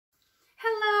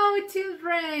Hello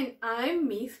children, I'm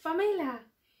Miss Pamela.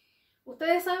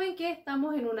 Ustedes saben que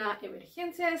estamos en una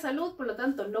emergencia de salud, por lo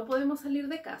tanto no podemos salir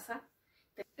de casa.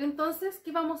 Entonces,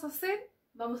 ¿qué vamos a hacer?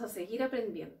 Vamos a seguir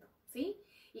aprendiendo, ¿sí?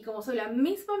 Y como soy la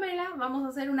Miss Pamela, vamos a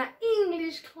hacer una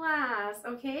English class,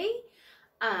 ¿ok?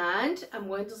 And I'm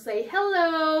going to say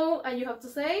hello, and you have to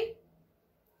say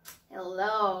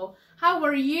hello. How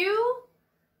are you?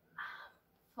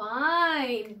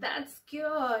 Fine, that's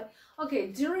good.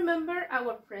 Okay, do you remember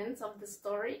our friends of the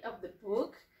story of the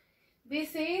book?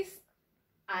 This is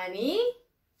Annie,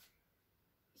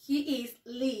 he is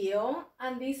Leo,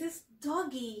 and this is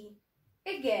Doggy.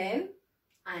 Again,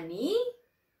 Annie,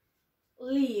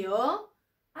 Leo,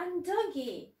 and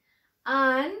Doggy.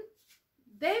 And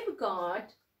they've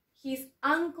got his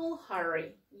Uncle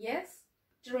Harry. Yes?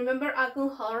 Do you remember Uncle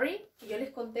Harry? Yo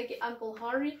les conté que Uncle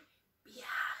Harry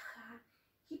viaja.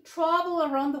 He travels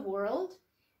around the world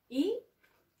y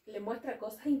le muestra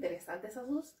cosas interesantes a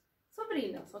sus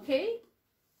sobrinos, okay?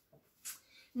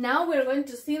 Now we're going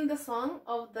to sing the song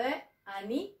of the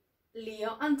Annie,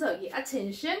 Leo, and Doggy.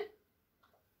 Attention.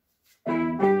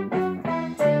 I'm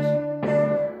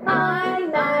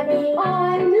Annie,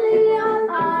 I'm Leo,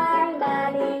 I'm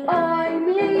Annie, I'm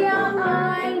Leo,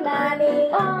 I'm Annie,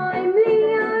 I'm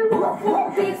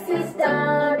Leo. This is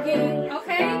Doggy.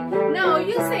 Okay, now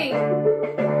you sing.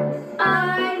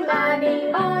 I'm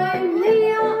Annie, I'm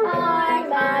Leo,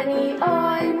 I'm Annie,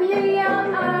 I'm Leo,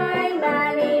 I'm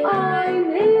Annie,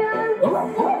 I'm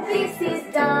Leo. This is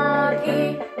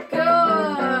Doggy.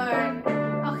 Good.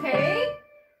 Okay,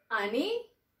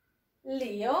 Annie,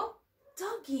 Leo,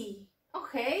 Doggy.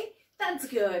 Okay, that's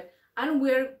good. And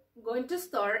we're going to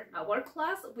start our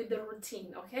class with the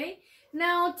routine, okay?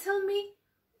 Now tell me,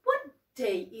 what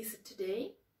day is it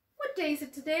today? What day is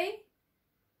it today?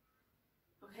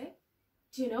 Okay,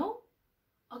 do you know?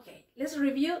 Okay, let's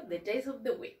review the days of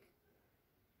the week.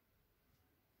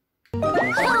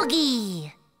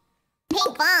 Doggy!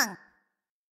 Ping pong!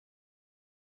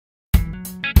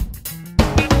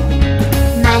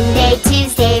 Monday,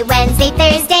 Tuesday, Wednesday,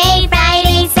 Thursday,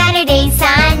 Friday, Saturday,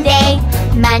 Sunday.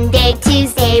 Monday,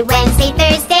 Tuesday, Wednesday,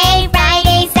 Thursday,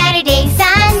 Friday, Saturday,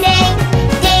 Sunday.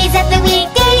 Days of the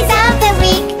week, days of the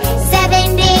week.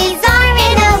 7 days are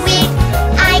in a week.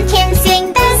 I can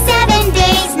sing the 7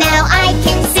 days now. I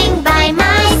can sing by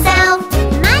myself.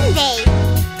 Monday,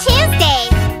 Tuesday,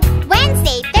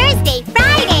 Wednesday, Thursday,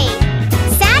 Friday,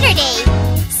 Saturday,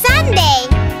 Sunday.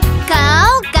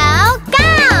 Go, go,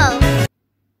 go!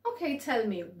 Okay, tell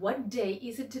me, what day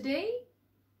is it today?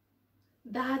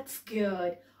 That's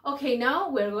good. Okay, now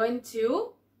we're going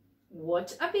to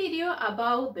watch a video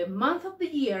about the month of the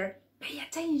year. Pay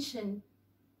attention.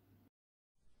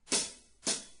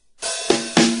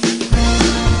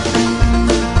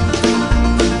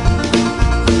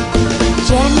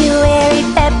 January,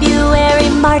 February,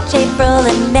 March, April,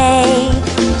 and May.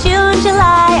 June,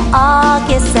 July,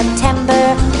 August,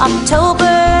 September,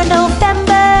 October,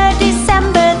 November,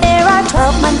 December. There are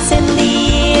 12 months in the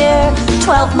year.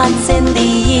 12 months in the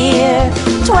year.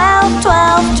 12,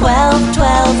 12, 12,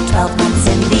 12, 12 months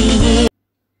in the year.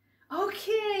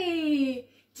 Okay,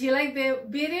 do you like the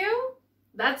video?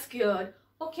 That's good.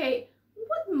 Okay,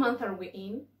 what month are we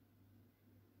in?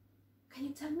 Can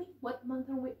you tell me what month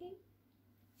are we in?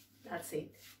 That's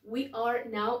it. We are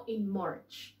now in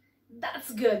March.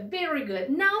 That's good, very good.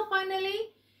 Now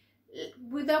finally,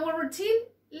 with our routine,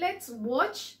 let's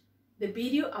watch the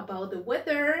video about the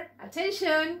weather.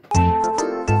 Attention!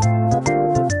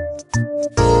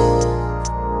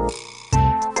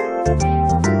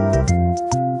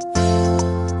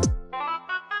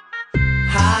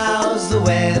 How's the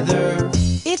weather?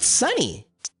 It's sunny.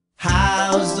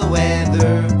 How's the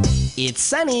weather? It's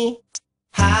sunny.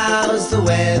 How's the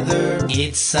weather?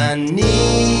 It's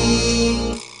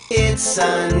sunny. It's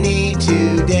sunny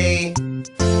today.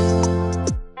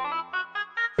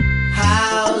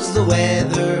 How's the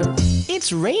weather?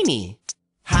 It's rainy.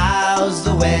 How's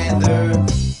the weather?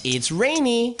 It's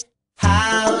rainy.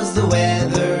 How's the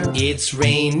weather? It's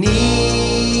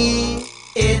rainy.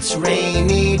 It's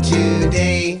rainy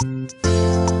today.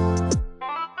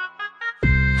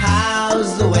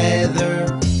 How's the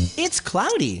weather? It's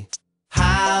cloudy.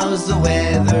 How's the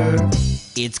weather?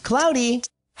 It's cloudy.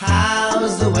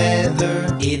 How's the weather?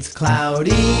 It's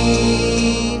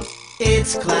cloudy.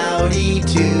 It's cloudy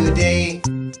today.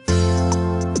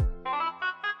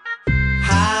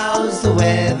 How's the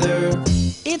weather?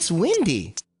 It's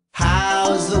windy.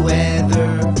 How's the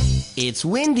weather? It's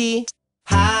windy.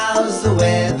 How's the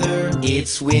weather?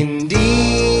 It's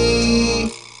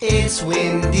windy. It's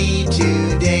windy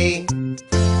today.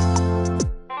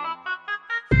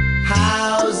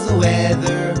 How's the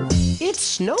weather?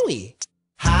 snowy.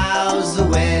 How's the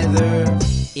weather?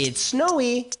 It's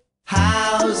snowy.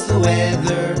 How's the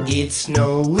weather? It's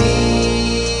snowy.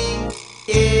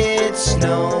 It's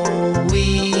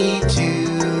snowy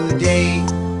today.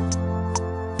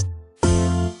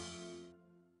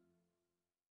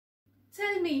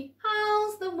 Tell me,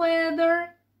 how's the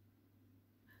weather?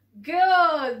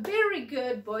 Good, very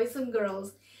good, boys and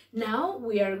girls. Now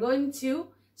we are going to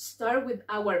start with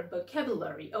our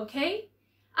vocabulary, okay?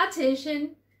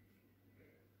 Attention.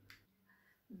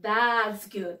 That's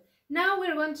good. Now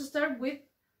we're going to start with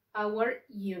our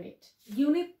unit.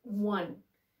 Unit 1.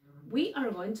 We are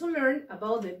going to learn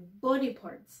about the body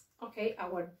parts, okay?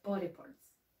 Our body parts.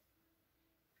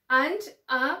 And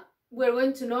we're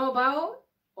going to know about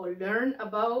or learn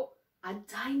about a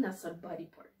dinosaur body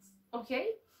parts, okay?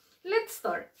 Let's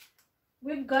start.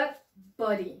 We've got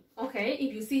body, okay?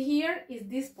 If you see here is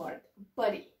this part,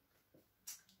 body.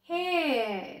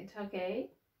 Head, okay?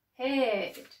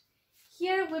 Head.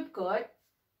 Here we've got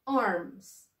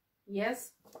arms.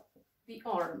 Yes, the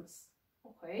arms,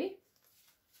 okay?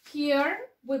 Here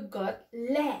we've got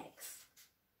legs.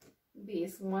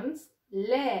 These ones,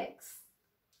 legs.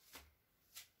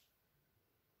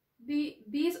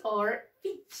 These are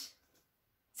feet.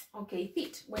 Okay,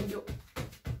 feet. When you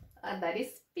that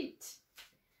is feet.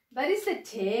 That is the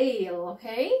tail,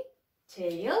 okay?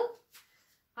 Tail.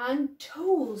 And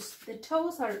toes. The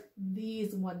toes are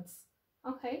these ones,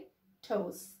 okay?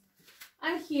 Toes.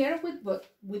 And here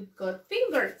we've got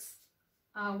fingers.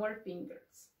 Our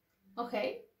fingers,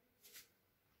 okay?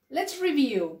 Let's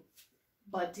review.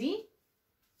 Body,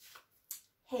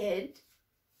 head,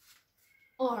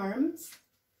 arms,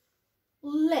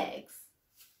 legs,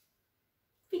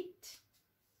 feet,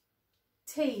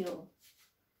 tail,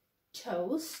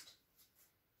 toes,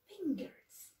 fingers.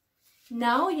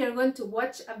 Now you're going to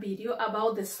watch a video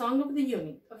about the song of the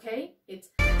unit, okay? It's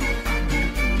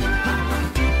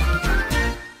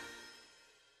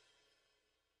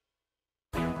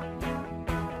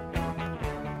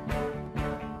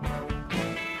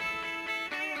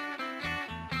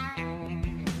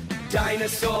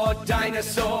Dinosaur,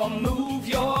 dinosaur, move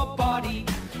your body.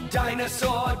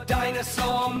 Dinosaur,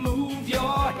 dinosaur, move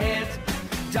your head.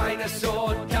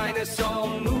 Dinosaur,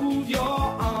 dinosaur, move your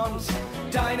arms.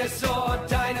 Dinosaur,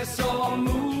 dinosaur,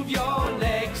 move your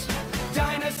legs.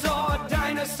 Dinosaur,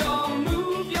 dinosaur,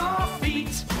 move your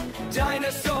feet.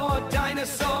 Dinosaur,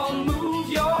 dinosaur, move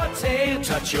your tail.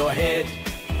 Touch your head.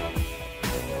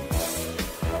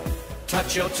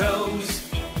 Touch your toes.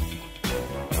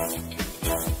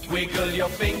 Wiggle your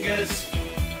fingers.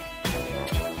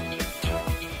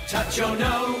 Touch your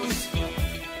nose.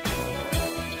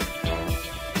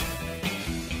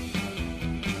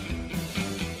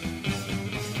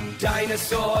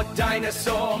 Dinosaur,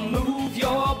 dinosaur, move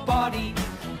your body.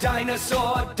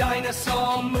 Dinosaur,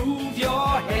 dinosaur, move your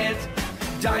head.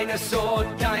 Dinosaur,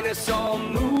 dinosaur,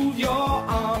 move your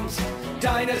arms.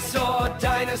 Dinosaur,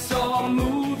 dinosaur,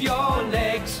 move your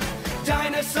legs.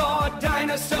 Dinosaur,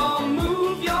 dinosaur,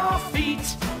 move your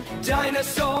feet.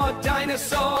 Dinosaur,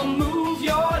 dinosaur, move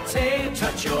your tail.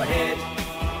 Touch your head.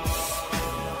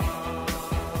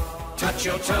 Touch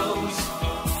your toes.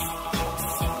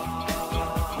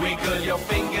 Wiggle your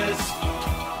fingers.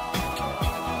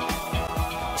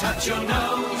 Touch your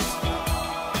nose.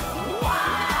 Wow!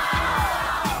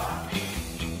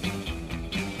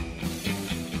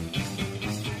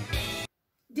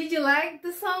 Did you like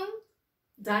the song?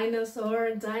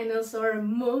 Dinosaur, dinosaur,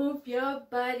 move your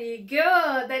body.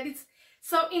 Good. That is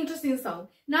so interesting song.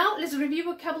 Now let's review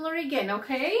vocabulary again,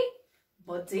 okay?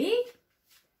 Body,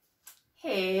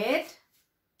 head,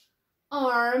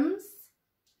 arms,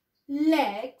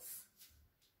 legs,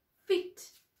 feet,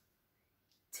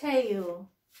 tail,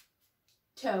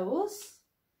 toes,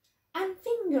 and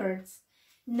fingers.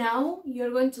 Now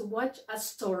you're going to watch a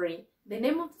story. The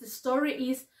name of the story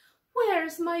is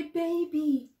Where's My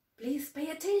Baby? Please pay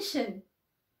attention.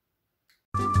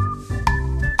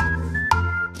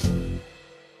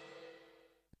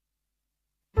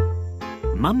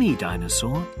 Mummy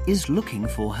Dinosaur is looking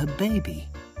for her baby.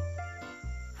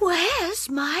 Where's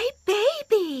my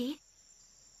baby?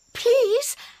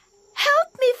 Please help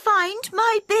me find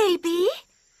my baby.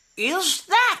 Is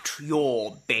that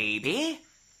your baby?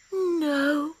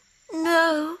 No,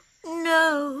 no,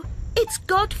 no. It's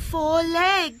got 4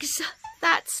 legs.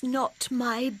 That's not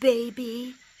my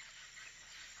baby.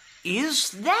 Is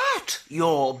that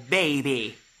your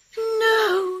baby?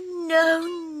 No, no,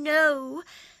 no.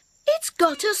 It's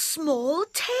got a small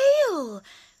tail.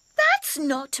 That's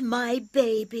not my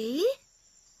baby.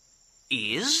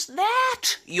 Is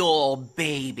that your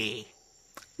baby?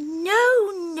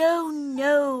 No, no,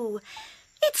 no.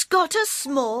 It's got a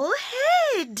small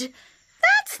head.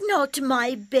 That's not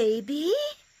my baby.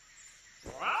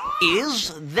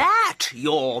 Is that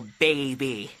your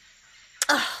baby?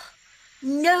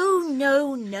 No,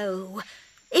 no, no.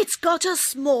 It's got a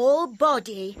small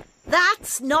body.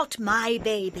 That's not my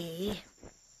baby.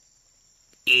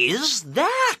 Is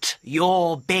that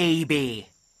your baby?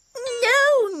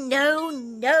 No, no,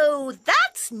 no.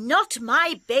 That's not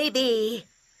my baby.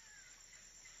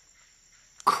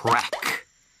 Crack,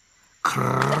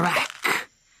 crack.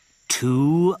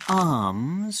 2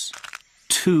 arms,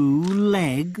 2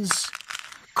 legs.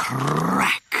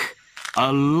 Crack.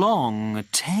 A long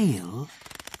tail.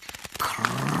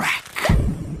 Crack.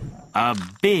 A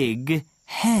big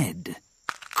head.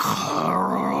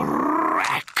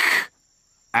 Crack.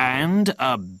 And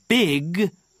a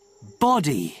big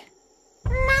body.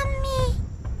 Mummy.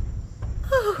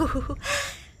 Oh,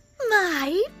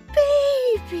 my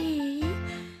baby.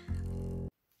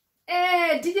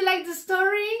 Did you like the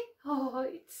story? Oh,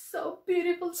 it's so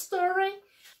beautiful story.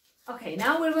 Okay,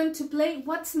 now we're going to play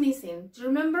What's Missing. Do you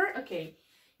remember? Okay,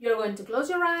 you're going to close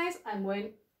your eyes. I'm going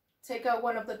to take out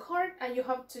one of the cards and you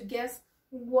have to guess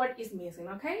what is missing,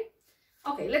 okay?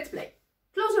 Okay, let's play.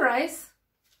 Close your eyes.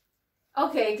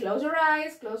 Okay, close your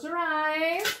eyes, close your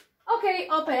eyes. Okay,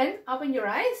 open your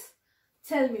eyes.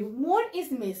 Tell me what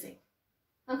is missing.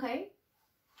 Okay?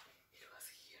 It was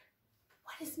here.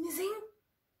 What is missing?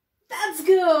 That's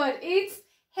good. It's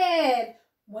head.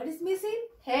 What is missing?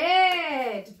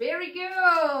 Head. Very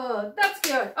good. That's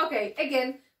good. Okay,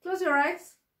 again, close your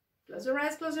eyes. Close your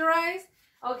eyes, close your eyes.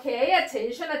 Okay,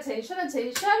 attention, attention,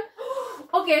 attention.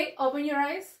 Okay, open your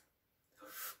eyes.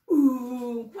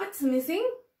 Ooh, what's missing?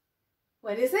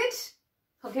 What is it?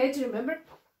 Okay, do you remember?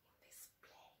 This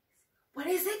place. What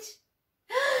is it?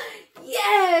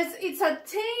 Yes, it's a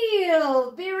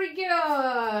tail. Very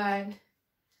good.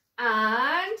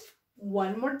 And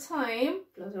one more time.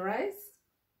 Close your eyes.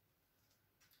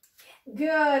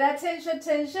 Good. Attention,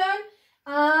 attention.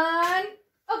 And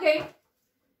okay.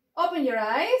 Open your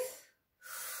eyes.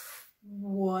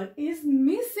 What is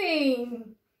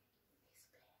missing?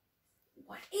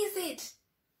 What is it?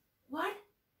 What?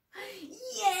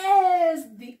 Yes,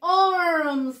 the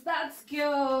arms. That's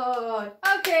good.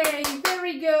 Okay,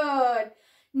 very good.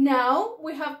 Now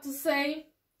we have to say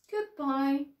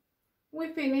goodbye. We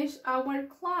finished our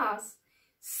class.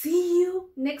 See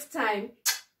you next time.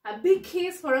 A big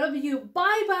kiss for all of you.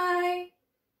 Bye-bye.